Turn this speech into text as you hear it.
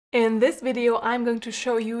In this video, I'm going to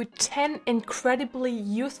show you 10 incredibly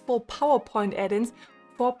useful PowerPoint add-ins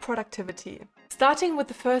for productivity. Starting with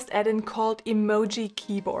the first add-in called Emoji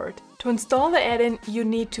Keyboard. To install the add-in, you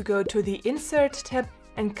need to go to the Insert tab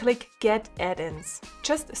and click Get Add-ins.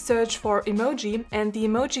 Just search for emoji and the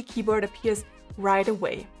emoji keyboard appears right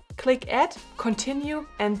away. Click Add, Continue,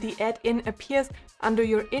 and the add-in appears under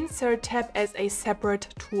your Insert tab as a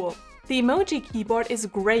separate tool. The emoji keyboard is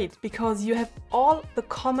great because you have all the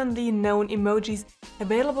commonly known emojis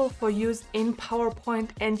available for use in PowerPoint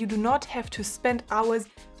and you do not have to spend hours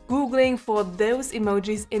Googling for those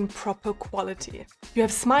emojis in proper quality. You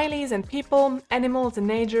have smileys and people, animals and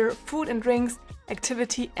nature, food and drinks,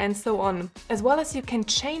 activity and so on. As well as you can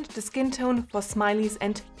change the skin tone for smileys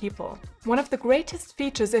and people. One of the greatest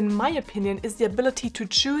features in my opinion is the ability to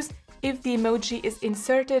choose if the emoji is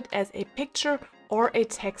inserted as a picture or a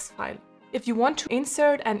text file. If you want to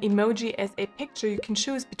insert an emoji as a picture, you can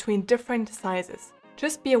choose between different sizes.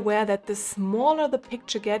 Just be aware that the smaller the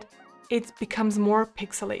picture gets, it becomes more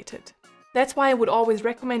pixelated. That's why I would always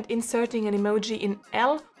recommend inserting an emoji in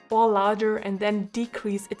L or larger and then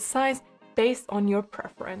decrease its size based on your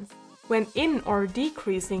preference. When in or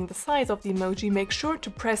decreasing the size of the emoji, make sure to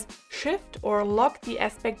press Shift or lock the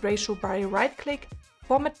aspect ratio by right-click,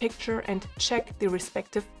 format picture and check the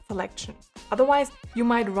respective selection. Otherwise, you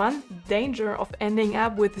might run danger of ending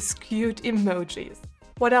up with skewed emojis.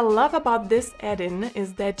 What I love about this add-in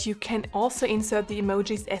is that you can also insert the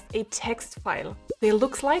emojis as a text file. They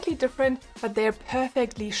look slightly different, but they are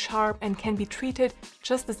perfectly sharp and can be treated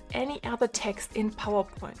just as any other text in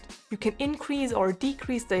PowerPoint. You can increase or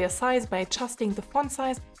decrease their size by adjusting the font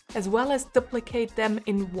size, as well as duplicate them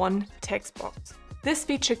in one text box. This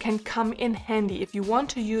feature can come in handy if you want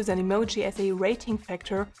to use an emoji as a rating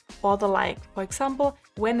factor or the like. For example,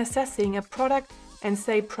 when assessing a product and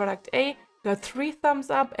say product A got 3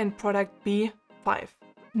 thumbs up and product B 5.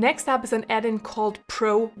 Next up is an add-in called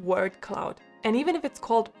Pro Word Cloud. And even if it's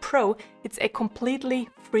called Pro, it's a completely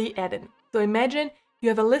free add-in. So imagine you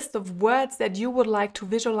have a list of words that you would like to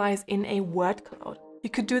visualize in a word cloud.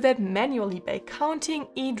 You could do that manually by counting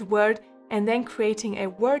each word and then creating a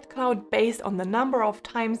word cloud based on the number of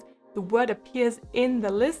times the word appears in the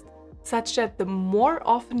list, such that the more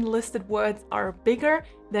often listed words are bigger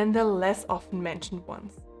than the less often mentioned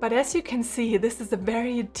ones. But as you can see, this is a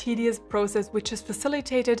very tedious process which is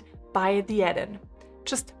facilitated by the add-in.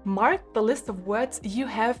 Just mark the list of words you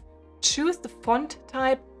have, choose the font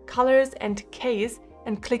type, colors and case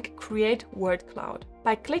and click Create Word Cloud.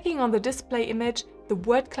 By clicking on the display image, the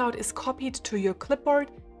word cloud is copied to your clipboard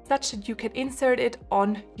such that you can insert it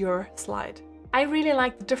on your slide. I really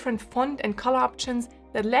like the different font and color options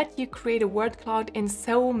that let you create a word cloud in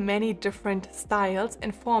so many different styles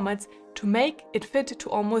and formats to make it fit to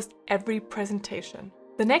almost every presentation.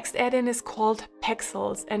 The next add-in is called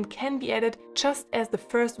Pexels and can be added just as the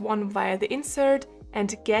first one via the Insert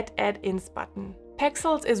and Get Add-ins button.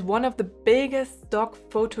 Pexels is one of the biggest stock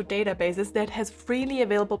photo databases that has freely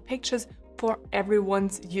available pictures for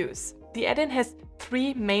everyone's use. The add-in has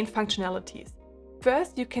 3 main functionalities.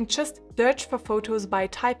 First, you can just search for photos by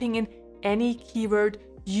typing in any keyword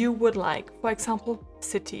you would like, for example,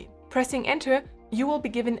 city. Pressing enter, you will be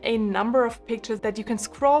given a number of pictures that you can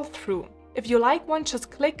scroll through. If you like one,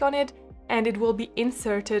 just click on it and it will be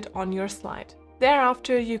inserted on your slide.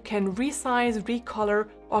 Thereafter, you can resize, recolor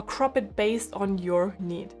or crop it based on your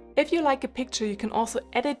need. If you like a picture, you can also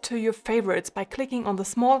add it to your favorites by clicking on the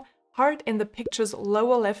small heart in the picture's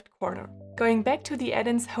lower left corner. Going back to the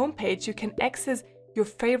add-ins homepage, you can access your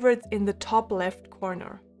favorites in the top left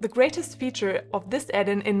corner. The greatest feature of this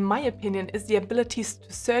add-in, in my opinion, is the ability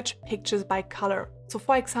to search pictures by color. So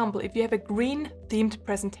for example, if you have a green themed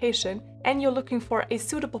presentation and you're looking for a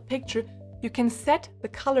suitable picture, you can set the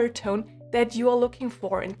color tone that you are looking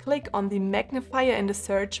for and click on the magnifier in the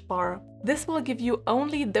search bar. This will give you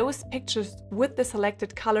only those pictures with the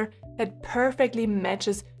selected color that perfectly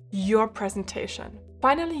matches your presentation.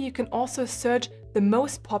 Finally, you can also search the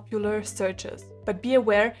most popular searches. But be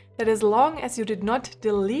aware that as long as you did not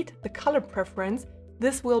delete the color preference,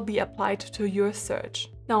 this will be applied to your search.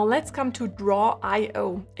 Now let's come to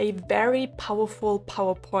Draw.io, a very powerful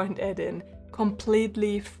PowerPoint add-in,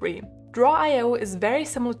 completely free. Draw.io is very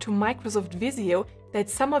similar to Microsoft Visio that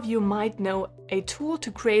some of you might know, a tool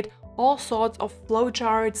to create all sorts of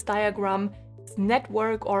flowcharts, diagrams,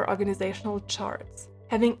 network or organizational charts.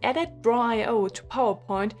 Having added Draw.io to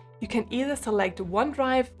PowerPoint, you can either select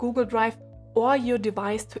OneDrive, Google Drive, or your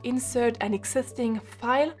device to insert an existing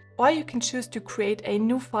file, or you can choose to create a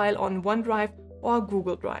new file on OneDrive or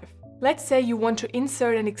Google Drive. Let's say you want to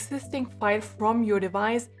insert an existing file from your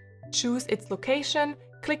device, choose its location,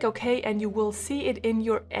 Click OK and you will see it in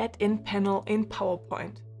your add-in panel in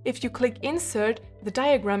PowerPoint. If you click Insert, the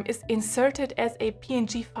diagram is inserted as a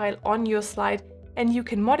PNG file on your slide and you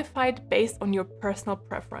can modify it based on your personal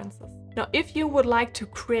preferences. Now, if you would like to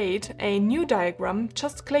create a new diagram,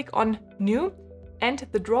 just click on New and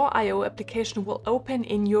the Draw.io application will open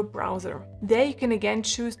in your browser. There you can again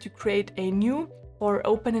choose to create a new or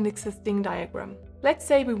open an existing diagram. Let's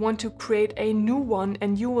say we want to create a new one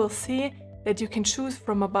and you will see that you can choose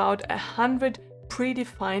from about 100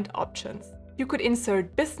 predefined options. You could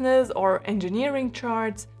insert business or engineering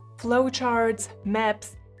charts, flow charts,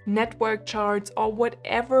 maps, network charts, or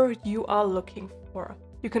whatever you are looking for.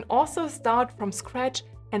 You can also start from scratch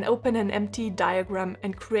and open an empty diagram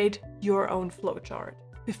and create your own flowchart.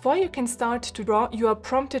 Before you can start to draw, you are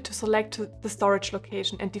prompted to select the storage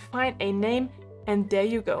location and define a name, and there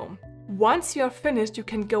you go. Once you are finished, you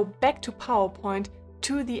can go back to PowerPoint,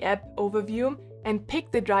 to the app overview, and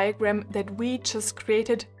pick the diagram that we just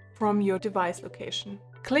created from your device location.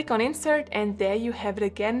 Click on Insert and there you have it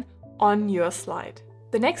again on your slide.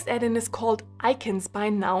 The next add-in is called Icons by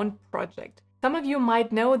Noun Project. Some of you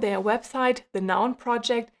might know their website, the Noun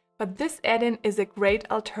Project, but this add-in is a great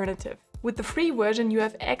alternative. With the free version, you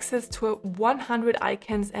have access to 100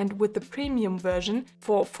 icons, and with the premium version,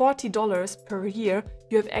 for $40 per year,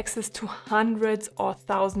 you have access to hundreds or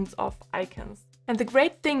thousands of icons. And the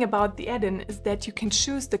great thing about the add-in is that you can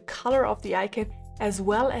choose the color of the icon as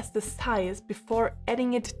well as the size before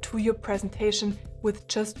adding it to your presentation with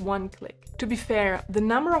just one click. To be fair, the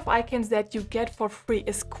number of icons that you get for free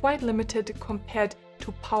is quite limited compared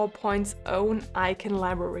to PowerPoint's own icon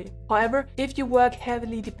library. However, if your work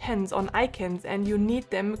heavily depends on icons and you need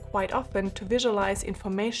them quite often to visualize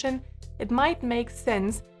information, it might make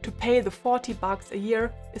sense to pay the $40 a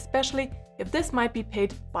year, especially if this might be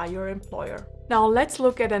paid by your employer. Now let's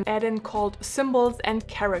look at an add-in called Symbols and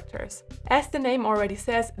Characters. As the name already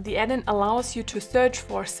says, the add-in allows you to search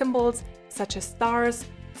for symbols such as stars,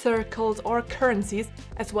 circles, or currencies,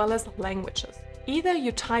 as well as languages. Either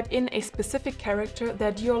you type in a specific character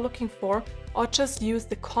that you're looking for, or just use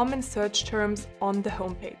the common search terms on the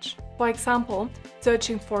homepage. For example,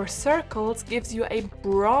 searching for circles gives you a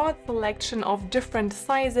broad selection of different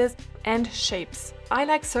sizes and shapes. I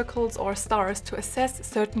like circles or stars to assess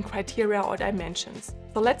certain criteria or dimensions.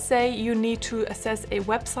 So let's say you need to assess a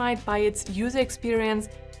website by its user experience,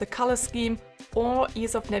 the color scheme, or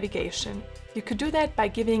ease of navigation. You could do that by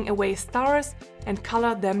giving away stars and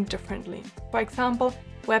color them differently. For example,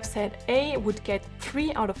 website A would get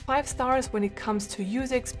 3 out of 5 stars when it comes to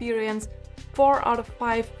user experience, 4 out of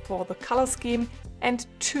 5 for the color scheme, and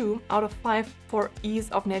 2 out of 5 for ease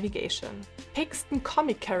of navigation. Text and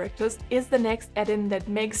comic characters is the next add-in that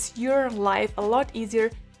makes your life a lot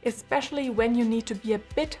easier, especially when you need to be a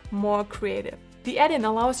bit more creative. The add-in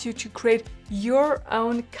allows you to create your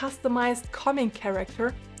own customized comic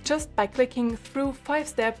character just by clicking through 5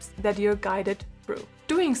 steps that you're guided through.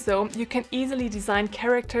 Doing so, you can easily design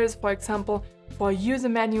characters, for example, for user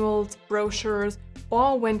manuals, brochures,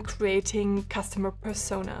 or when creating customer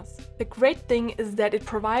personas. The great thing is that it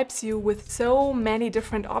provides you with so many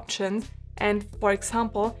different options, and for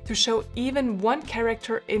example, to show even one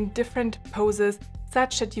character in different poses,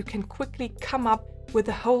 such that you can quickly come up with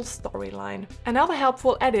a whole storyline. Another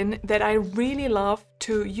helpful add-in that I really love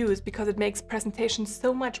to use because it makes presentations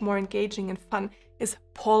so much more engaging and fun is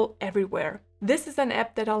Poll Everywhere. This is an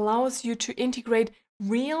app that allows you to integrate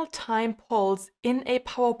real-time polls in a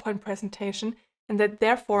PowerPoint presentation, and that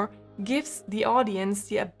therefore gives the audience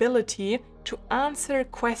the ability to answer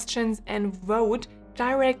questions and vote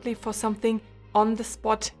directly for something on the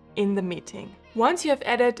spot in the meeting. Once you have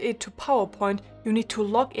added it to PowerPoint, you need to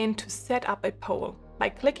log in to set up a poll. By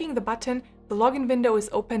clicking the button, the login window is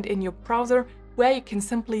opened in your browser, where you can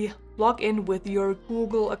simply log in with your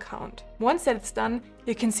Google account. Once that's done,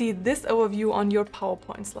 you can see this overview on your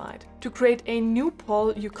PowerPoint slide. To create a new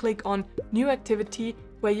poll, you click on New Activity,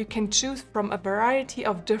 where you can choose from a variety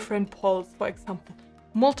of different polls, for example,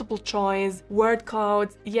 multiple choice, word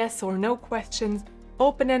clouds, yes or no questions,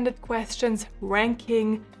 open-ended questions,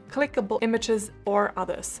 ranking, clickable images, or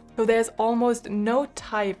others. So there's almost no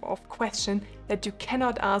type of question that you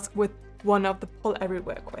cannot ask with one of the Poll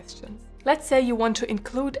Everywhere questions. Let's say you want to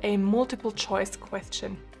include a multiple choice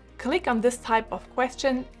question. Click on this type of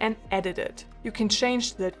question and edit it. You can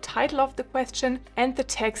change the title of the question and the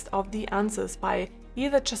text of the answers by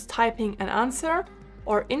either just typing an answer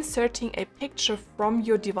or inserting a picture from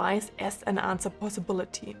your device as an answer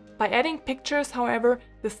possibility. By adding pictures, however,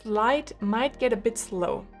 the slide might get a bit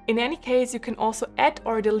slow. In any case, you can also add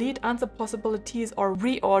or delete answer possibilities or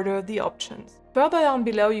reorder the options. Further down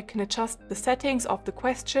below, you can adjust the settings of the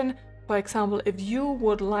question. For example, if you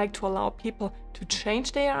would like to allow people to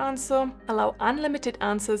change their answer, allow unlimited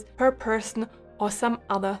answers per person, or some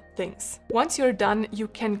other things. Once you're done, you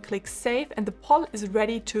can click Save and the poll is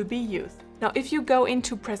ready to be used. Now, if you go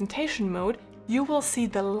into presentation mode, you will see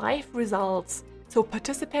the live results. So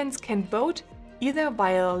participants can vote either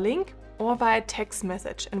via a link or via text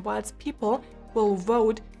message. And whilst people will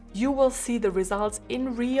vote, you will see the results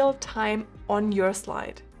in real time on your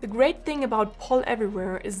slide. The great thing about Poll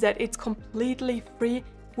Everywhere is that it's completely free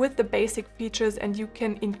with the basic features, and you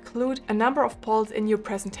can include a number of polls in your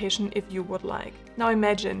presentation if you would like. Now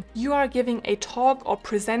imagine you are giving a talk or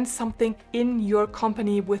present something in your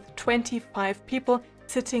company with 25 people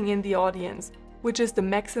sitting in the audience, which is the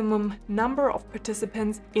maximum number of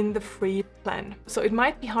participants in the free plan. So it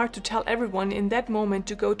might be hard to tell everyone in that moment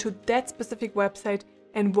to go to that specific website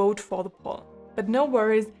and vote for the poll. But no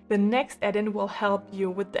worries, the next add-in will help you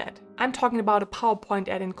with that. I'm talking about a PowerPoint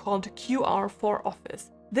add-in called QR for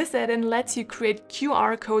Office. This add-in lets you create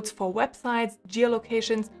QR codes for websites,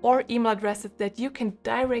 geolocations, or email addresses that you can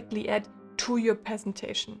directly add to your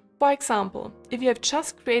presentation. For example, if you have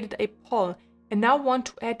just created a poll and now want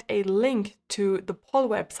to add a link to the poll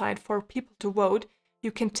website for people to vote,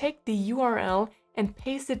 you can take the URL and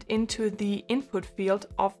paste it into the input field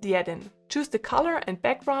of the add-in. Choose the color and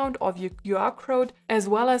background of your QR code as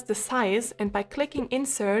well as the size, and by clicking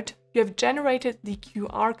Insert, you have generated the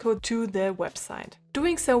QR code to the website.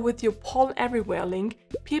 Doing so with your Poll Everywhere link,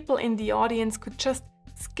 people in the audience could just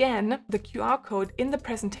scan the QR code in the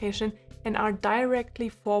presentation and are directly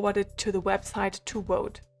forwarded to the website to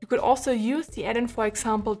vote. You could also use the add-in, for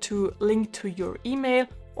example, to link to your email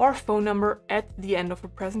or phone number at the end of a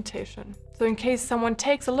presentation. So in case someone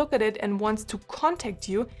takes a look at it and wants to contact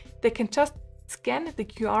you, they can just scan the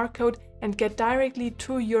QR code and get directly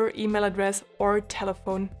to your email address or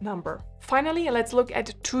telephone number. Finally, let's look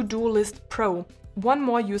at To-Do List Pro, one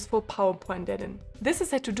more useful PowerPoint add-in. This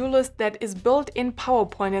is a to-do list that is built in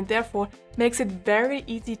PowerPoint and therefore makes it very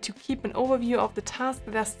easy to keep an overview of the tasks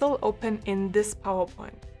that are still open in this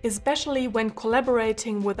PowerPoint. Especially when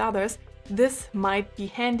collaborating with others, this might be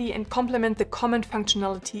handy and complement the comment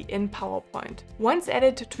functionality in PowerPoint. Once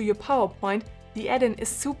added to your PowerPoint, the add-in is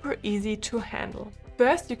super easy to handle.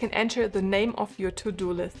 First, you can enter the name of your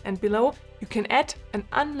to-do list, and below you can add an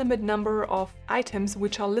unlimited number of items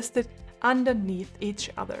which are listed underneath each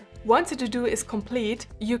other. Once a to-do is complete,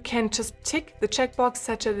 you can just tick the checkbox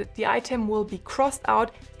such that the item will be crossed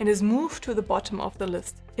out and is moved to the bottom of the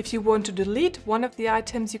list. If you want to delete one of the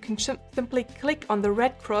items, you can simply click on the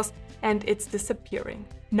red cross and it's disappearing.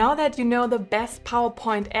 Now that you know the best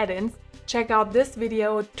PowerPoint add-ins, check out this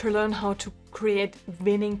video to learn how to create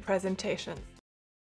winning presentations.